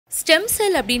Stem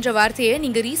cell அப்படின்ற வார்த்தையை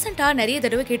நீங்கள் ரீசெண்டாக நிறைய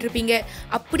தடவை கேட்டிருப்பீங்க.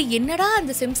 அப்படி என்னடா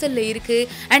அந்த ஸ்டெம் செல்லில் இருக்குது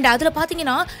அண்ட் அதில்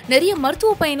பார்த்தீங்கன்னா நிறைய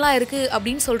மருத்துவ பயன்லாம் இருக்குது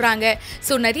அப்படின்னு சொல்கிறாங்க.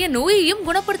 ஸோ நிறைய நோயையும்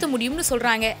குணப்படுத்த முடியும்னு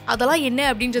சொல்கிறாங்க. அதெல்லாம் என்ன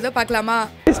அப்படின்றத பார்க்கலாமா?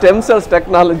 ஸ்டெம் செல்ஸ்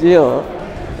டெக்னாலஜியும்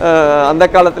அந்த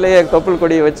காலத்திலேயே தொப்புள்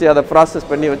கொடியை வச்சு அதை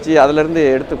ப்ராசஸ் பண்ணி வச்சு அதிலேருந்து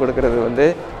எடுத்து கொடுக்கறது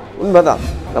உண்மைதான்.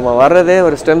 நம்ம வர்றதே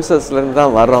ஒரு ஸ்டெம் செல்ஸ்லேருந்து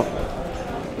தான் வரோம்.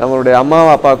 நம்மளுடைய அம்மா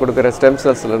அப்பா கொடுக்குற ஸ்டெம்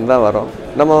செல்ஸ்லேருந்து தான் வரோம்.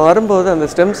 நம்ம வரும்போது அந்த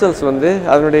ஸ்டெம் செல்ஸ்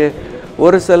அதனுடைய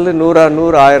ஒரு செல்லு 100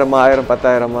 1000 1000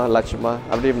 10,000 லட்சமா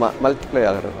அப்படி மல்டிப்ளை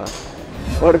ஆகிறது தான்.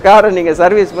 ஒரு காரை நீங்கள்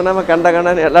சர்வீஸ் பண்ணாமல்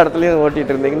கண்டன்னு எல்லா இடத்துலையும்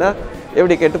ஓட்டிகிட்டு இருந்தீங்கன்னா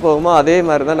எப்படி கெட்டு போகுமோ அதே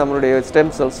மாதிரி தான் நம்மளுடைய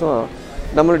ஸ்டெம் செல்ஸும்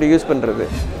நம்மளுடைய யூஸ் பண்ணுறது.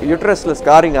 யூட்ரஸில்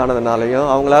ஸ்காரிங் ஆனதுனாலையும்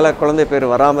அவங்களால குழந்தை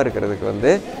பேர் வராமல்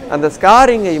இருக்கிறதுக்கு அந்த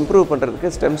ஸ்காரிங்கை இம்ப்ரூவ்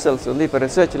பண்ணுறதுக்கு ஸ்டெம் செல்ஸ் இப்போ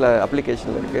ரிசர்ச்சில்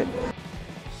அப்ளிகேஷனில் இருக்குது.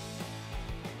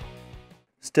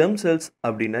 ஸ்டெம் செல்ஸ்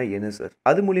அப்படின்னா என்ன சார்?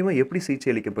 அது மூலிமா எப்படி சிகிச்சை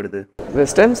அளிக்கப்படுது? இந்த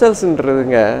ஸ்டெம்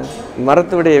செல்ஸ்ன்றதுங்க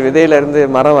மரத்துடைய விதையிலேருந்து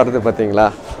மரம் வருது பார்த்தீங்களா?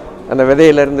 அந்த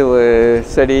விதையிலேருந்து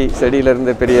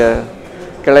செடியிலேருந்து பெரிய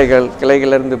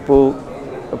கிளைகள்லேருந்து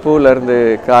பூவிலேருந்து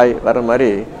காய் வர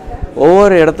மாதிரி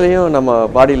ஒவ்வொரு இடத்துலையும் நம்ம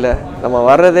பாடியில் நம்ம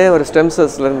வர்றதே ஒரு ஸ்டெம்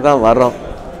செல்ஸ்லேருந்து தான் வரோம்.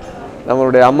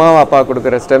 நம்மளுடைய அம்மா அப்பா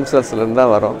கொடுக்குற ஸ்டெம் செல்ஸ்லேருந்து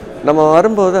தான் வரோம். நம்ம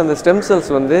வரும்போது அந்த ஸ்டெம்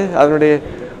செல்ஸ் அதனுடைய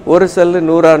ஒரு செல்லு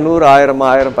 100 1000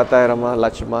 1000 10,000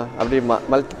 லட்சமா அப்படி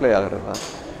மல்டிப்ளை ஆகிறது தான்.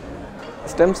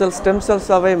 ஸ்டெம்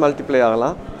செல்ஸாகவே மல்டிப்ளை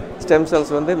ஆகலாம். ஸ்டெம்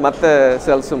செல்ஸ் மற்ற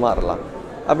செல்ஸும் மாறலாம்.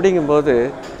 அப்படிங்கும்போது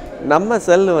நம்ம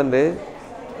செல்லு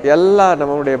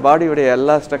நம்மளுடைய பாடியுடைய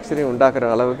எல்லா ஸ்ட்ரக்சரையும்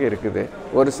உண்டாக்குற அளவுக்கு இருக்குது.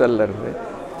 ஒரு செல்லிருந்து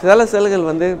சில செல்கள்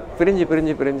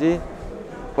பிரிஞ்சு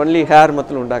ஒன்லி ஹேர்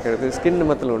மத்தில் உண்டாக்குறது, ஸ்கின்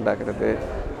மத்தில் உண்டாக்குறது,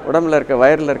 உடம்புல இருக்க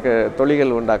வயரில் இருக்க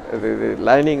தொலிகள் உண்டாக்குறது,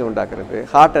 லைனிங் உண்டாக்குறது,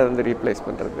 ஹார்ட்டை ரீப்ளேஸ்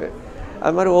பண்ணுறது.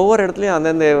 அது மாதிரி ஒவ்வொரு இடத்துலையும்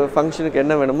அந்தந்த ஃபங்க்ஷனுக்கு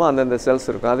என்ன வேணுமோ அந்தந்த செல்ஸ்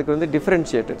இருக்கும். அதுக்கு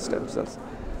டிஃப்ரென்ஷியேட்டட் ஸ்டெம் செல்ஸ்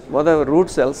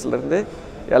ரூட் செல்ஸ்லேருந்து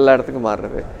எல்லா இடத்துக்கும்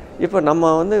மாறுறது. இப்போ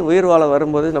நம்ம உயிர் வாழ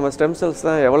வரும்போது நம்ம ஸ்டெம் செல்ஸ்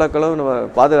தான் எவ்வளோக்களவு நம்ம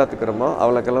பாதுகாத்துக்கிறோமோ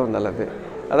அவ்வளோக்களவு நல்லது.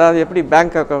 அதாவது எப்படி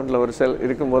பேங்க் அக்கௌண்ட்டில் ஒரு செல்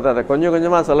இருக்கும்போது அதை கொஞ்சம்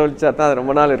கொஞ்சமாக செலவழிச்சா தான் அது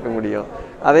ரொம்ப நாள் இருக்க முடியும்.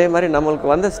 அதே மாதிரி நம்மளுக்கு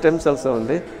வந்த ஸ்டெம்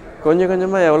செல்ஸை கொஞ்சம்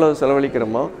கொஞ்சமாக எவ்வளோ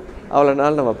செலவழிக்கிறோமோ அவ்வளோ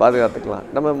நாள் நம்ம பாதுகாத்துக்கலாம்.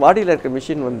 நம்ம பாடியில் இருக்க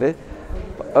மிஷின்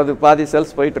அது பாதி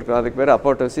செல்ஸ் போயிட்டுருக்கோம். அதுக்கு பேர்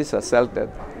அப்போட்டோசிஸ் செல்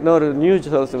டெத். இன்னொரு நியூ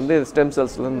செல்ஸ் ஸ்டெம்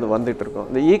செல்ஸ்லேருந்து வந்துட்டுருக்கோம்.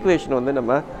 இந்த ஈக்குவேஷன்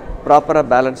நம்ம ப்ராப்பராக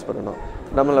பேலன்ஸ் பண்ணணும்.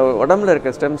 நம்மளை உடம்புல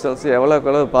இருக்க ஸ்டெம் செல்ஸ்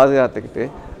எவ்வளோக்களவு பாதுகாத்துக்கிட்டு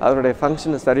அதனுடைய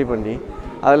ஃபங்க்ஷனை சரி பண்ணி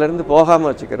அதிலேருந்து போகாமல்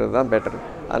வச்சுக்கிறது தான் பெட்டர்.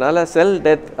 அதனால் செல்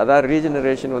டெத் அதாவது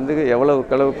ரீஜெனரேஷன்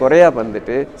எவ்வளோக்களவு குறையாக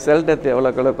வந்துட்டு செல் டெத்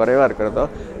எவ்வளோக்களவு குறைவாக இருக்கிறதோ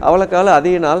அவ்வளோக்கால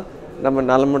அதிக நாள் நம்ம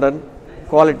நலமுடன்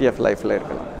குவாலிட்டி ஆஃப் லைஃப்பில்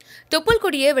இருக்கலாம். தொப்புள்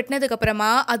கொடியை வெட்டினதுக்கு அப்புறமா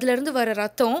அதுலேருந்து வர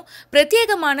ரத்தம்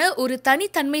பிரத்யேகமான ஒரு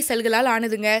தனித்தன்மை செல்களால்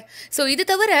ஆனதுங்க. ஸோ இது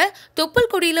தவிர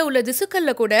தொப்புள் கொடியில் உள்ள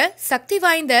திசுக்களில் கூட சக்தி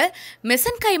வாய்ந்த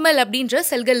மெசன்கைமல் அப்படின்ற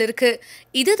செல்கள் இருக்குது.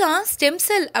 இதுதான் ஸ்டெம்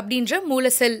செல் அப்படின்ற மூல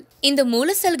செல். இந்த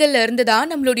மூல செல்கள்ல இருந்து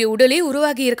தான் நம்மளுடைய உடலே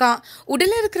உருவாகி இருக்கான்.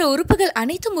 உடலில் இருக்கிற உறுப்புகள்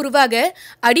அனைத்தும் உருவாக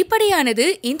அடிப்படையானது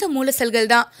இந்த மூல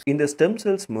செல்கள் தான். இந்த ஸ்டெம்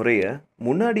செல்ஸ் முறையை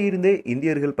முன்னாடி இருந்தே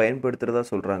இந்தியர்கள் பயன்படுத்துறதா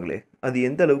சொல்றாங்களே, அது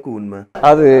எந்த அளவுக்கு உண்மை?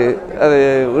 அது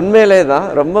உண்மையிலே தான்,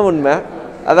 ரொம்ப உண்மை.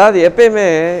 அதாவது எப்பயுமே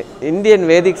இந்தியன்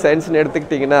வேதிக் சயின்ஸ்னு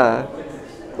எடுத்துக்கிட்டிங்கன்னா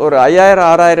ஒரு 5000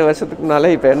 6000 வருஷத்துக்கு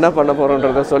முன்னாலே இப்போ என்ன பண்ண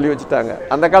போகிறோன்றதை சொல்லி வச்சுட்டாங்க.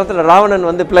 அந்த காலத்தில்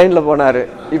ராவணன் பிளைனில் போனார்,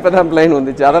 இப்போ தான் பிளைன்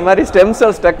வந்துச்சு. அதை மாதிரி ஸ்டெம்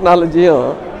செல்ஸ் டெக்னாலஜியும்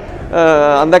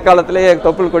அந்த காலத்திலேயே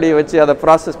தொப்புள் கொடியை வச்சு அதை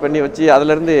ப்ராசஸ் பண்ணி வச்சு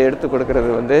அதிலேருந்து எடுத்து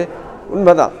கொடுக்கறது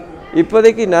உண்மைதான்.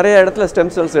 இப்போதைக்கு நிறைய இடத்துல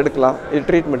ஸ்டெம் செல்ஸ் எடுக்கலாம் இது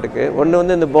ட்ரீட்மெண்ட்டுக்கு.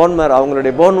 ஒன்று இந்த போன் மேர்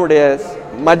அவங்களுடைய போனுடைய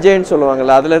மஜ்ஜைன்னு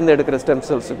சொல்லுவாங்கள்ல, அதுலேருந்து எடுக்கிற ஸ்டெம்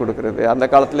செல்ஸ் கொடுக்குறது அந்த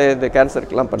காலத்தில் இந்த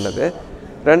கேன்சருக்கெலாம் பண்ணது.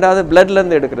 ரெண்டாவது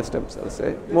பிளட்லேருந்து எடுக்கிற ஸ்டெம் செல்ஸு.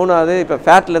 மூணாவது இப்போ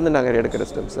ஃபேட்லேருந்து நாங்கள் எடுக்கிற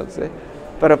ஸ்டெம் செல்ஸு.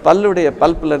 பிறகு பல்லுடைய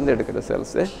பல்ப்லேருந்து எடுக்கிற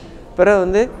செல்ஸு.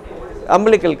 பிறகு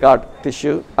umbilical card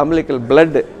tissue, umbilical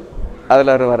blood,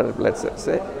 அதில் வர பிளட்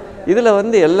செல்ஸு. இதில்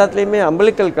எல்லாத்துலேயுமே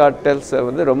அம்பிளிக்கல் கார்ட் செல்ஸை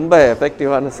ரொம்ப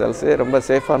எஃபெக்டிவான செல்ஸு, ரொம்ப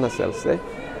சேஃபான செல்ஸு.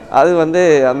 அது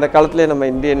அந்த காலத்துலேயே நம்ம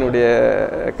இந்தியனுடைய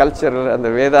கல்ச்சர் அந்த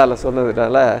வேதாவில்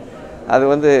சொன்னதுனால அது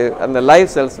அந்த லைவ்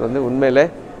செல்ஸ் உண்மையிலே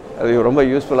அது ரொம்ப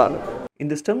யூஸ்ஃபுல்லானது.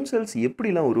 இந்த ஸ்டெம் செல்ஸ்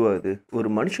எப்படிலாம் உருவாகுது? ஒரு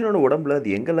மனுஷனோட உடம்புல அது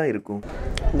எங்கெல்லாம் இருக்கும்?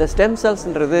 இந்த ஸ்டெம்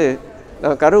செல்ஸ்ன்றது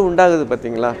நம்ம கரு உண்டாகுது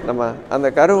பார்த்திங்களா, நம்ம அந்த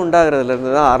கரு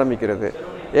உண்டாகிறதுலேருந்து தான் ஆரம்பிக்கிறது.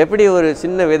 எப்படி ஒரு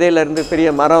சின்ன விதையிலேருந்து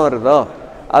பெரிய மரம் வருதோ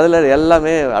அதில்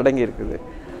எல்லாமே அடங்கி இருக்குது.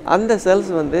 அந்த செல்ஸ்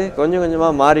கொஞ்சம்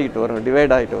கொஞ்சமாக மாறிக்கிட்டு வரும்,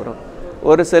 டிவைட் ஆகிட்டு வரும்.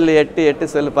 ஒரு செல் 8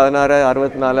 செல் 16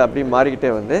 64 அப்படி மாறிக்கிட்டே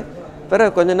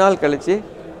பிறகு கொஞ்ச நாள் கழித்து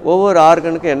ஒவ்வொரு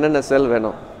ஆர்கனுக்கும் என்னென்ன செல்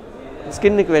வேணும்,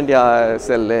 ஸ்கின்னுக்கு வேண்டிய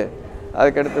செல்லு,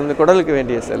 அதுக்கடுத்து குடலுக்கு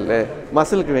வேண்டிய செல்லு,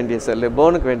 மசிலுக்கு வேண்டிய செல்லு,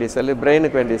 போனுக்கு வேண்டிய செல்லு,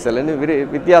 பிரெயினுக்கு வேண்டிய செல்லுன்னு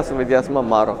வித்தியாசமாக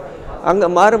மாறும். அங்கே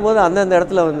மாறும்போது அந்தந்த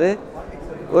இடத்துல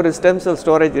ஒரு ஸ்டெம் செல்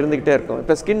ஸ்டோரேஜ் இருந்துக்கிட்டே இருக்கும்.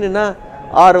 இப்போ ஸ்கின்னுனா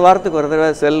 6 வாரத்துக்கு ஒரு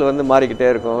தடவை செல் வந்து மாறிக்கிட்டே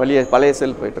இருக்கும், வெளியே பழைய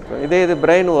செல் போயிட்டுருக்கும். இது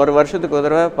பிரெயின் ஒரு வருஷத்துக்கு ஒரு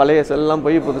தடவை பழைய செல்லாம்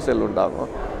போய் புது செல் உண்டாகும்.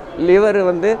 லிவர்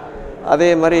வந்து அதே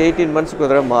மாதிரி 18 மந்த்ஸுக்கு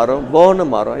ஒரு தடவை மாறும், போனு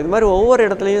மாறும். இது மாதிரி ஒவ்வொரு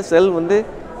இடத்துலையும் செல் வந்து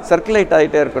சர்க்குலேட்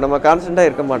ஆகிட்டே இருக்கும், நம்ம கான்ஸ்டண்ட்டாக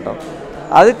இருக்க மாட்டோம்.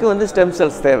 அதுக்கு வந்து ஸ்டெம்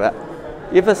செல்ஸ் தேவை.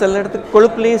 இப்போ சில இடத்துக்கு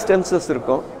கொழுப்புலேயும் ஸ்டெம் செல்ஸ்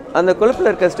இருக்கும். அந்த கொழுப்பில்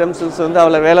இருக்க ஸ்டெம் செல்ஸ் வந்து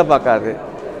அவ்வளோ வேலை பார்க்காது,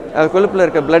 அது கொழுப்பில்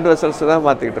இருக்க பிளட் வெசல்ஸ் தான்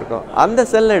பார்த்துக்கிட்டு இருக்கோம். அந்த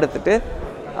செல்லை எடுத்துகிட்டு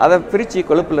அதை பிரித்து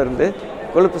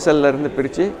கொழுப்பு செல்லேருந்து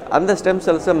பிரித்து அந்த ஸ்டெம்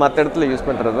செல்ஸை மற்ற இடத்துல யூஸ்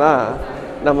பண்ணுறது தான்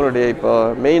நம்மளுடைய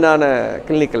இப்போது மெயினான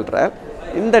கிளினிக்கல் ட்ரையல்.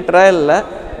 இந்த ட்ரையலில்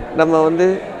நம்ம வந்து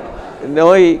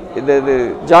நோய் இது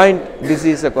ஜாயிண்ட்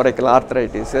டிசீஸை குறைக்கலாம்,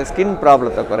 ஆர்த்ரைட்டிஸு, ஸ்கின்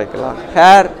ப்ராப்ளத்தை குறைக்கலாம்,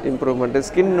 ஹேர் இம்ப்ரூவ்மெண்ட்டு,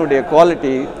 ஸ்கின்னுடைய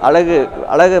குவாலிட்டி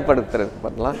அழகுப்படுத்துறது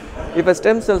பண்ணலாம். இப்போ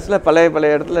ஸ்டெம் செல்ஸில்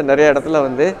பழைய இடத்துல நிறைய இடத்துல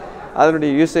வந்து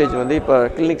அதனுடைய யூசேஜ் வந்து இப்போ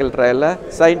கிளினிக்கல் ட்ரையலில்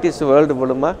சயின்டிஸ்ட் வேர்ல்டு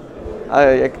மூலமாக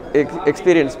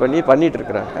எக்ஸ்பீரியன்ஸ்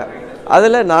பண்ணிகிட்ருக்குறாங்க.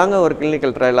 அதில் நாங்கள் ஒரு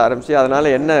கிளினிக்கல் ட்ரையல் ஆரம்பித்து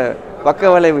அதனால் என்ன பக்க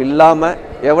விளைவு இல்லாமல்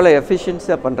எவ்வளோ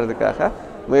எஃபிஷியன்ஸியாக பண்ணுறதுக்காக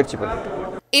முயற்சி பண்ணிட்டோம்.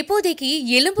 இப்போதைக்கு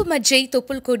எலும்பு மஜ்ஜை,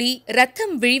 தொப்புள் கொடி,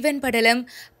 ரத்தம், விழிவெண் படலம்,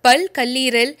 பல்,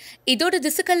 கல்லீரல், இதோட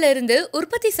திசுக்கள்ல இருந்து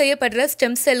உற்பத்தி செய்யப்படுற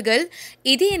ஸ்டெம் செல்கள்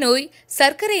இதய நோய்,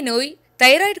 சர்க்கரை நோய்,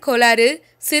 தைராய்டு கோளாறு,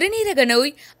 சிறுநீரக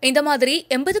நோய், இந்த மாதிரி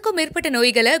 80க்கும் மேற்பட்ட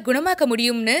நோய்களை குணமாக்க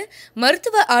முடியும்னு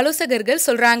மருத்துவ ஆலோசகர்கள்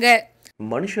சொல்றாங்க.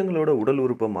 மனுஷங்களோட உடல்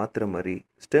உறுப்பை மாற்றுற மாதிரி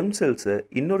ஸ்டெம் செல்ஸை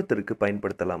இன்னொருத்தருக்கு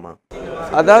பயன்படுத்தலாமா?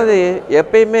 அதாவது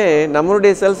எப்பயுமே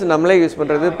நம்மளுடைய செல்ஸ் நம்மளே யூஸ்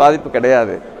பண்ணுறது பாதிப்பு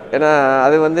கிடையாது. ஏன்னா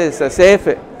அது வந்து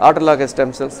சேஃபு. ஆட்டோலாகஸ்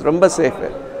ஸ்டெம் செல்ஸ் ரொம்ப சேஃபு.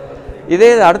 இதே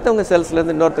அடுத்தவங்க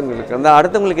செல்ஸ்லேருந்து இன்னொருத்தவங்களுக்கு அந்த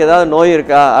அடுத்தவங்களுக்கு ஏதாவது நோய்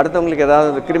இருக்கா, அடுத்தவங்களுக்கு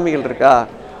ஏதாவது கிருமிகள் இருக்கா,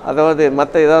 அதாவது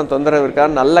மற்ற ஏதாவது தொந்தரவு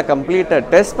இருக்கான்னு நல்லா கம்ப்ளீட்டாக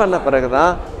டெஸ்ட் பண்ண பிறகு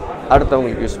தான்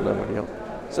அடுத்தவங்களுக்கு யூஸ் பண்ண முடியும்.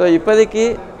 ஸோ இப்போதைக்கு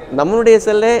நம்மளுடைய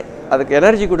செல்லே அதுக்கு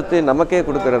எனர்ஜி கொடுத்து நமக்கே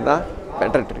கொடுக்கறது தான்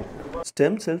பெட்டர் ட்ரீட்மெண்ட்.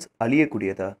 Stem cells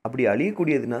அழியக்கூடியதா? அப்படி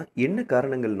அழியக்கூடியதுன்னா என்ன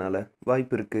காரணங்கள்னால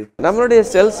வாய்ப்பு இருக்குது? நம்மளுடைய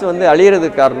செல்ஸ் வந்து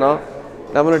அழியிறதுக்கு காரணம்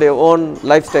நம்மளுடைய own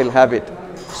life style habit.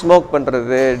 Smoke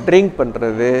பண்ணுறது, ட்ரிங்க்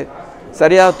பண்ணுறது,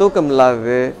 சரியாக தூக்கம்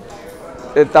இல்லாதது,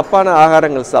 தப்பான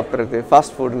ஆகாரங்கள் சாப்பிட்றது,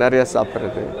 ஃபாஸ்ட் ஃபுட் நிறையா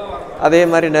சாப்பிட்றது, அதே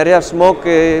மாதிரி நிறையா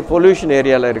ஸ்மோக்கு, பொல்யூஷன்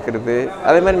ஏரியாவில் இருக்கிறது,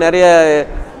 அதே மாதிரி நிறைய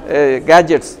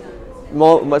கேஜெட்ஸ்,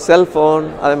 செல்ஃபோன்,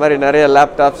 அதே மாதிரி நிறைய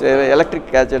லேப்டாப்ஸ், எலக்ட்ரிக்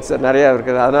கேஜெட்ஸ் நிறையா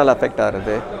இருக்குது, அதனால் அஃபெக்ட்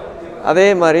ஆகிறது. அதே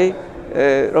மாதிரி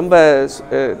ரொம்ப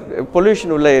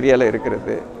பொல்யூஷன் உள்ள ஏரியாவில்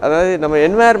இருக்கிறது. அதாவது நம்ம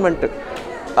என்வாயர்மெண்ட்டு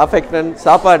அஃபெக்டன்,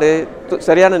 சாப்பாடு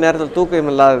சரியான நேரத்தில் தூக்கம்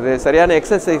இல்லாதது, சரியான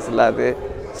எக்ஸசைஸ் இல்லாது,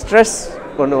 ஸ்ட்ரெஸ்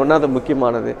ஒன்றாவது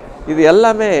முக்கியமானது. இது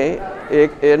எல்லாமே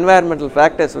என்வாயர்மெண்டல்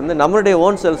ஃபேக்டர்ஸ் வந்து நம்மளுடைய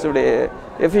ஓன் செல்ஸுடைய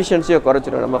எஃபிஷியன்சியை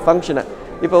குறைச்சிடும், நம்ம ஃபங்க்ஷனை.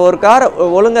 இப்போ ஒரு காரை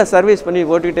ஒழுங்காக சர்வீஸ் பண்ணி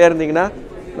ஓட்டிகிட்டே இருந்தீங்கன்னா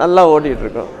நல்லா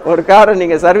ஓட்டிகிட்ருக்கோம். ஒரு காரை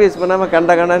நீங்கள் சர்வீஸ் பண்ணாமல்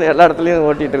கண்டன்னு எல்லா இடத்துலையும்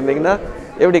ஓட்டிகிட்டு இருந்தீங்கன்னா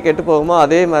எப்படி கெட்டு போகுமோ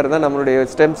அதே மாதிரி தான் நம்மளுடைய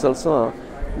ஸ்டெம் செல்ஸும்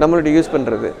நம்மளுடைய யூஸ்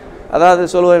பண்ணுறது. அதாவது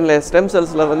சொல்லுவாங்களே, ஸ்டெம்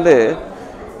செல்ஸில் வந்து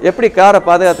எப்படி காரை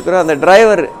பாதுகாத்துக்கிறோம், அந்த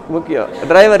டிரைவர் முக்கியம்.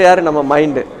 டிரைவர் யார்? நம்ம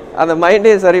மைண்டு. அந்த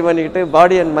மைண்டையும் சரி பண்ணிக்கிட்டு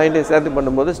பாடி அண்ட் மைண்டையும் சேர்த்து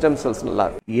பண்ணும்போது ஸ்டெம் செல்ஸ் நல்லா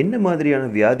இருக்கும். என்ன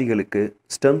மாதிரியான வியாதிகளுக்கு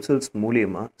ஸ்டெம் செல்ஸ்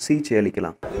மூலியமாக சிகிச்சை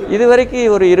அளிக்கலாம்? இது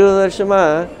வரைக்கும் ஒரு 20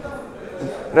 வருஷமாக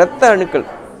இரத்த அணுக்கள்,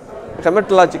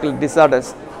 ஹெமட்டாலஜிக்கல்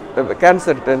டிசார்டர்ஸ்,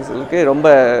 கேன்சர் டென்ஸுக்கு ரொம்ப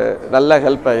நல்ல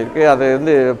ஹெல்ப் ஆகிருக்கு. அது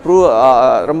வந்து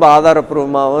ரொம்ப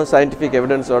ஆதாரப்பூர்வமாகவும் சயின்டிஃபிக்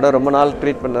எவிடன்ஸோட ரொம்ப நாள்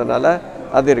ட்ரீட் பண்ணதுனால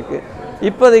அது இருக்குது.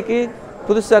 இப்போதைக்கு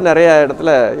புதுசாக நிறையா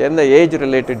இடத்துல எந்த ஏஜ்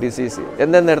ரிலேட்டட் டிசீஸ்,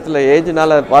 எந்தெந்த இடத்துல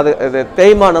ஏஜ்னால்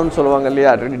தேய்மானம்னு சொல்லுவாங்க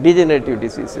இல்லையா, டீஜெனரேட்டிவ்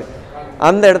டிசீஸு,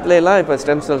 அந்த இடத்துலலாம் இப்போ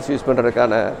ஸ்டெம் செல்ஸ் யூஸ்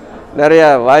பண்ணுறதுக்கான நிறையா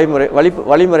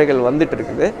வழிமுறைகள் வந்துட்டு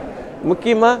இருக்குது.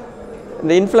 முக்கியமாக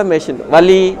இந்த இன்ஃப்ளமேஷன்,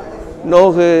 வலி,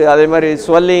 நோகு, அதே மாதிரி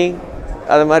ஸ்வெல்லிங்,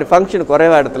 அது மாதிரி ஃபங்க்ஷன்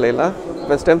குறைவா இடத்துலலாம்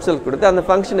இப்போ ஸ்டெம் செல்ஸ் கொடுத்து அந்த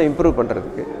ஃபங்க்ஷனை இம்ப்ரூவ்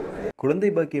பண்ணுறதுக்கு. குழந்தை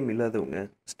பாக்கியம் இல்லாதவங்க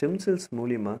ஸ்டெம் செல்ஸ்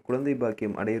மூலியமாக குழந்தை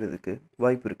பாக்கியம் அடைகிறதுக்கு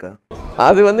வாய்ப்பு இருக்கா?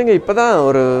 அது வந்துங்க இப்போ தான்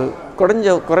ஒரு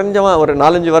குறைஞ்சமாக ஒரு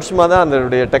 4-5 வருஷமாக தான்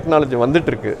அதனுடைய டெக்னாலஜி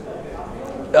வந்துட்டுருக்கு.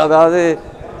 அதாவது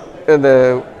இந்த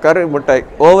கரு முட்டை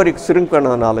ஓவரி சிரிங்க்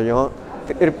பண்ணதுனாலையும்,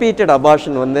 ரிப்பீட்டட்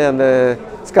அபார்ஷன் வந்து அந்த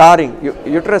ஸ்காரிங்,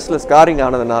 யூட்ரஸில் ஸ்காரிங்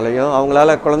ஆனதுனாலையும்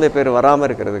அவங்களால குழந்தை பேர் வராமல்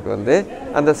இருக்கிறதுக்கு வந்து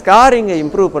அந்த ஸ்காரிங்கை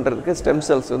இம்ப்ரூவ் பண்ணுறதுக்கு ஸ்டெம்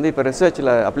செல்ஸ் வந்து இப்போ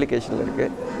ரிசர்ச்சில் அப்ளிகேஷனில்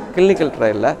இருக்குது. கிளினிக்கல்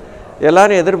ட்ரையலில்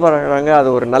எல்லோரும் எதிர்பார்க்குறாங்க. அது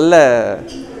ஒரு நல்ல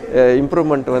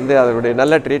இம்ப்ரூவ்மெண்ட் வந்து அதனுடைய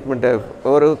நல்ல ட்ரீட்மெண்ட்டு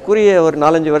ஒரு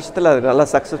 4-5 வருஷத்தில் அது நல்லா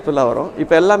சக்ஸஸ்ஃபுல்லாக வரும்.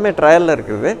 இப்போ எல்லாமே ட்ரையலில்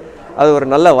இருக்குது. அது ஒரு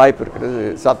நல்ல வாய்ப்பு இருக்கிறது,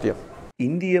 சாத்தியம்.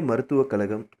 இந்திய மருத்துவக்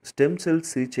கழகம் ஸ்டெம் செல்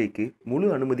சிகிச்சைக்கு முழு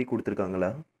அனுமதி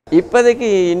கொடுத்துருக்காங்களா? இப்போதைக்கு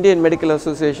இந்தியன் மெடிக்கல்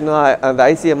அசோசியேஷனும் அந்த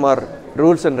ஐசிஎம்ஆர்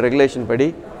ரூல்ஸ் அண்ட் ரெகுலேஷன் படி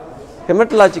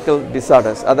ஹெமட்டாலஜிக்கல்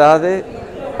டிசார்டர்ஸ், அதாவது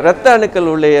இரத்த அணுக்கள்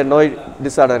உள்ள நோய்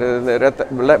டிசார்டர், இந்த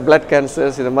பிளட்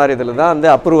கேன்சர்ஸ், இது மாதிரி இதில் தான் வந்து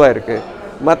அப்ரூவாக இருக்குது.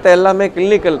 மற்ற எல்லாமே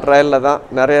கிளினிக்கல் ட்ரையலில் தான்,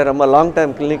 நிறைய ரொம்ப லாங்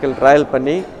டைம் கிளினிக்கல் ட்ரையல்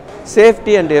பண்ணி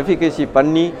சேஃப்டி அண்ட் எஃபிகசி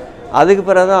பண்ணி அதுக்கு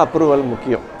பிறகு தான் அப்ரூவல்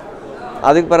முக்கியம்.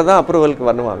 அதுக்கு பிறகு தான் அப்ரூவலுக்கு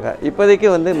பண்ணுவாங்க. இப்போதைக்கு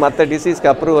வந்து மற்ற டிசீஸ்க்கு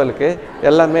அப்ரூவலுக்கு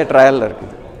எல்லாமே ட்ரையலில்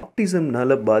இருக்குது.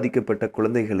 ஆட்டிசம்னால பாதிக்கப்பட்ட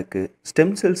குழந்தைகளுக்கு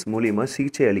ஸ்டெம் செல்ஸ் மூலியமாக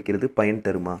சிகிச்சை அளிக்கிறது பயன்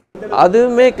தருமா?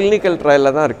 அதுவுமே கிளினிக்கல்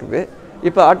ட்ரையலில் தான் இருக்குது.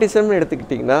 இப்போ ஆட்டிசம்னு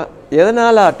எடுத்துக்கிட்டிங்கன்னா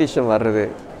எதனால் ஆட்டிசம் வர்றது,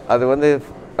 அது வந்து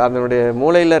அதனுடைய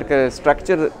மூளையில் இருக்க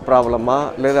ஸ்ட்ரக்சர் ப்ராப்ளமா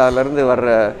இல்லை அதிலேருந்து வர்ற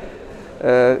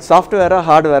சாஃப்ட்வேராக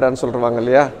ஹார்ட்வேரான்னு சொல்கிறாங்க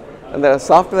இல்லையா, அந்த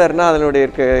சாஃப்ட்வேர்னால் அதனுடைய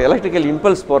இருக்க எலக்ட்ரிக்கல்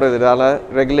இம்பல்ஸ் போகிறதுனால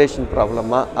ரெகுலேஷன்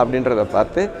ப்ராப்ளமா அப்படின்றத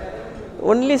பார்த்து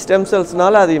ஒன்லி ஸ்டெம்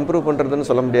செல்ஸ்னால் அது இம்ப்ரூவ் பண்ணுறதுன்னு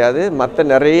சொல்ல முடியாது. மற்ற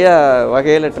நிறைய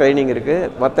வகையில் ட்ரைனிங் இருக்குது.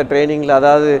 மற்ற ட்ரைனிங்கில்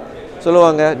அதாவது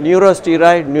சொல்லுவாங்க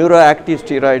நியூரோ ஆக்டிவ்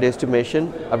ஸ்டீராய்டு எஸ்டிமேஷன்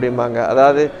அப்படிம்பாங்க.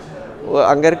 அதாவது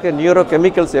அங்கே இருக்க நியூரோ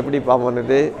கெமிக்கல்ஸ் எப்படி ஃபார்ம்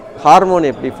பண்ணுது, ஹார்மோன்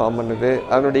எப்படி ஃபார்ம் பண்ணுது,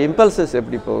 அதனுடைய இம்பல்சஸ்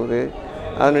எப்படி போகுது,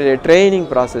 அதனுடைய ட்ரைனிங்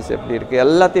ப்ராசஸ் எப்படி இருக்குது,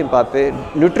 எல்லாத்தையும் பார்த்து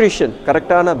நியூட்ரிஷன்,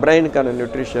 கரெக்டான பிரெயினுக்கான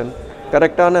நியூட்ரிஷன்,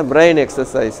 கரெக்டான பிரெயின்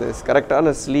எக்ஸசைசஸ்,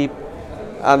 கரெக்டான ஸ்லீப்,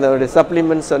 அதோடைய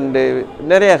சப்ளிமெண்ட்ஸ் அண்டு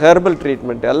நிறைய ஹெர்பல்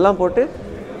ட்ரீட்மெண்ட் எல்லாம் போட்டு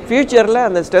ஃப்யூச்சரில்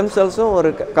அந்த ஸ்டெம் செல்ஸும் ஒரு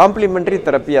காம்ப்ளிமெண்ட்ரி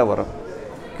தெரப்பியாக வரும்.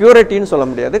 க்யூரேட்டின்னு சொல்ல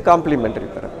முடியாது, காம்ப்ளிமெண்ட்ரி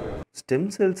தெரப்பி. ஸ்டெம்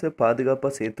செல்ஸை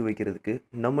பாதுகாப்பாக சேர்த்து வைக்கிறதுக்கு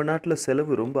நம்ம நாட்டில்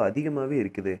செலவு ரொம்ப அதிகமாகவே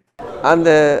இருக்குது. அந்த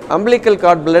அம்பிளிக்கல்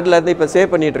கார்ட் பிளட்லேருந்து இப்போ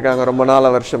சேவ் பண்ணிகிட்ருக்காங்க ரொம்ப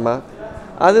வருஷமாக.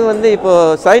 அது வந்து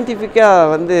இப்போது சயின்டிஃபிக்காக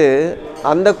வந்து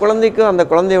அந்த குழந்தைக்கும் அந்த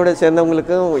குழந்தையோட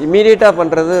சேர்ந்தவங்களுக்கும் இம்மீடியட்டாக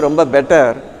பண்ணுறது ரொம்ப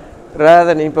பெட்டர்.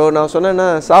 ரேதன் இப்போ நான் சொன்னேன்னா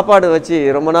சாப்பாடு வச்சு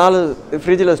ரொம்ப நாள்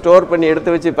ஃப்ரிட்ஜில் ஸ்டோர் பண்ணி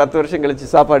எடுத்து வச்சு 10 வருஷம் கழித்து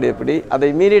சாப்பாடு எப்படி, அதை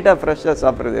இம்மீடியட்டாக ஃப்ரெஷ்ஷாக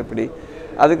சாப்பிட்றது எப்படி,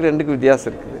 அதுக்கு ரெண்டுக்கும் வித்தியாசம்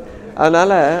இருக்குது.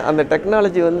 அதனால் அந்த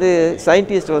டெக்னாலஜி வந்து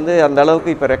சயின்டிஸ்ட் வந்து அந்த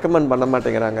அளவுக்கு இப்போ ரெக்கமெண்ட் பண்ண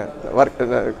மாட்டேங்கிறாங்க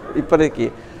இப்போதைக்கு.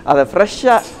 அதை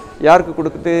ஃப்ரெஷ்ஷாக யாருக்கு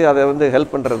கொடுக்குது அதை வந்து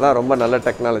ஹெல்ப் பண்ணுறது தான் ரொம்ப நல்ல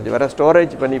டெக்னாலஜி. வேறு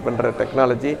ஸ்டோரேஜ் பண்ணி பண்ணுற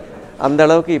டெக்னாலஜி அந்த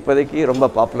அளவுக்கு இப்போதைக்கு ரொம்ப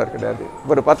பாப்புலர் கிடையாது.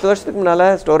 ஒரு 10 வருஷத்துக்கு முன்னால்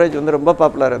ஸ்டோரேஜ் வந்து ரொம்ப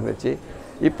பாப்புலராக இருந்துச்சு.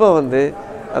 இப்போ வந்து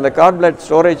அந்த கார்ட் பிளட்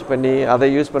ஸ்டோரேஜ் பண்ணி அதை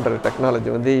யூஸ் பண்ணுற டெக்னாலஜி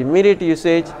வந்து immediate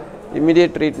usage,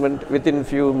 immediate treatment within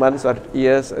few months or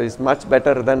years is much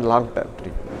better then long term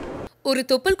treatment. ஒரு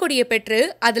தொப்புள் கொடியை பெற்று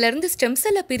அதிலிருந்து ஸ்டெம்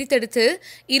செல்லை பிரித்தெடுத்து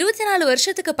 24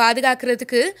 வருஷத்துக்கு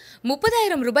பாதுகாக்கிறதுக்கு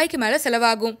 30,000 ரூபாய்க்கு மேலே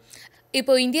செலவாகும்.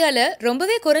 இப்போ இந்தியாவில்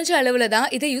ரொம்பவே குறைஞ்ச அளவில் தான்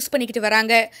இதை யூஸ் பண்ணிக்கிட்டு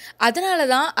வராங்க. அதனால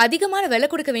தான் அதிகமான விலை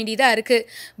கொடுக்க வேண்டியதாக இருக்குது.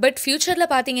 பட்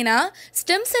ஃப்யூச்சரில் பார்த்தீங்கன்னா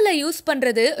ஸ்டெம் செல்லை யூஸ்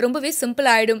பண்ணுறது ரொம்பவே சிம்பிள்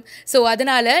ஆகிடும். ஸோ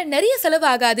அதனால் நிறைய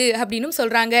செலவாகாது அப்படின்னு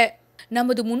சொல்கிறாங்க.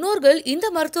 நமது முன்னோர்கள் இந்த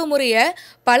மருத்துவ முறையை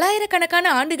பல்லாயிரக்கணக்கான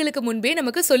ஆண்டுகளுக்கு முன்பே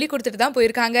நமக்கு சொல்லி கொடுத்துட்டு தான்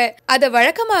போயிருக்காங்க. அதை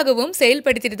வழக்கமாகவும்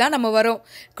செயல்படுத்திட்டு தான் நம்ம வரோம்.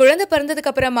 குழந்தை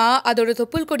பிறந்ததுக்கு அப்புறமா அதோட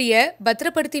தொப்புள் கொடியை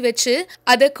பத்திரப்படுத்தி வச்சு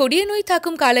அதை கொடிய நோய்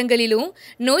தாக்கும் காலங்களிலும்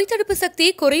நோய் தடுப்பு சக்தி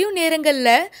குறையும்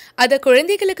நேரங்கள்ல அதை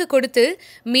குழந்தைகளுக்கு கொடுத்து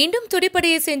மீண்டும்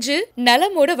துடிப்படைய செஞ்சு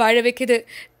நலமோட வாழ வைக்குது.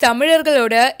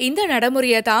 தமிழர்களோட இந்த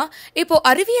நடைமுறையை தான் இப்போ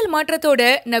அறிவியல் மாற்றத்தோட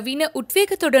நவீன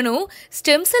உத்வேகத்துடனும்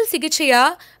ஸ்டெம் செல் சிகிச்சையா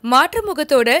மாற்று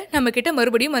முகத்தோட நம்ம கிட்ட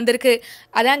மறுபடியும் வந்திருக்கு.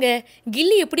 அதாங்க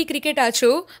கில்லி எப்படி கிரிக்கெட்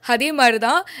ஆச்சோ அதே மாதிரி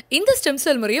தான் இந்த ஸ்டெம்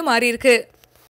செல் முறையும் மாறி இருக்கு.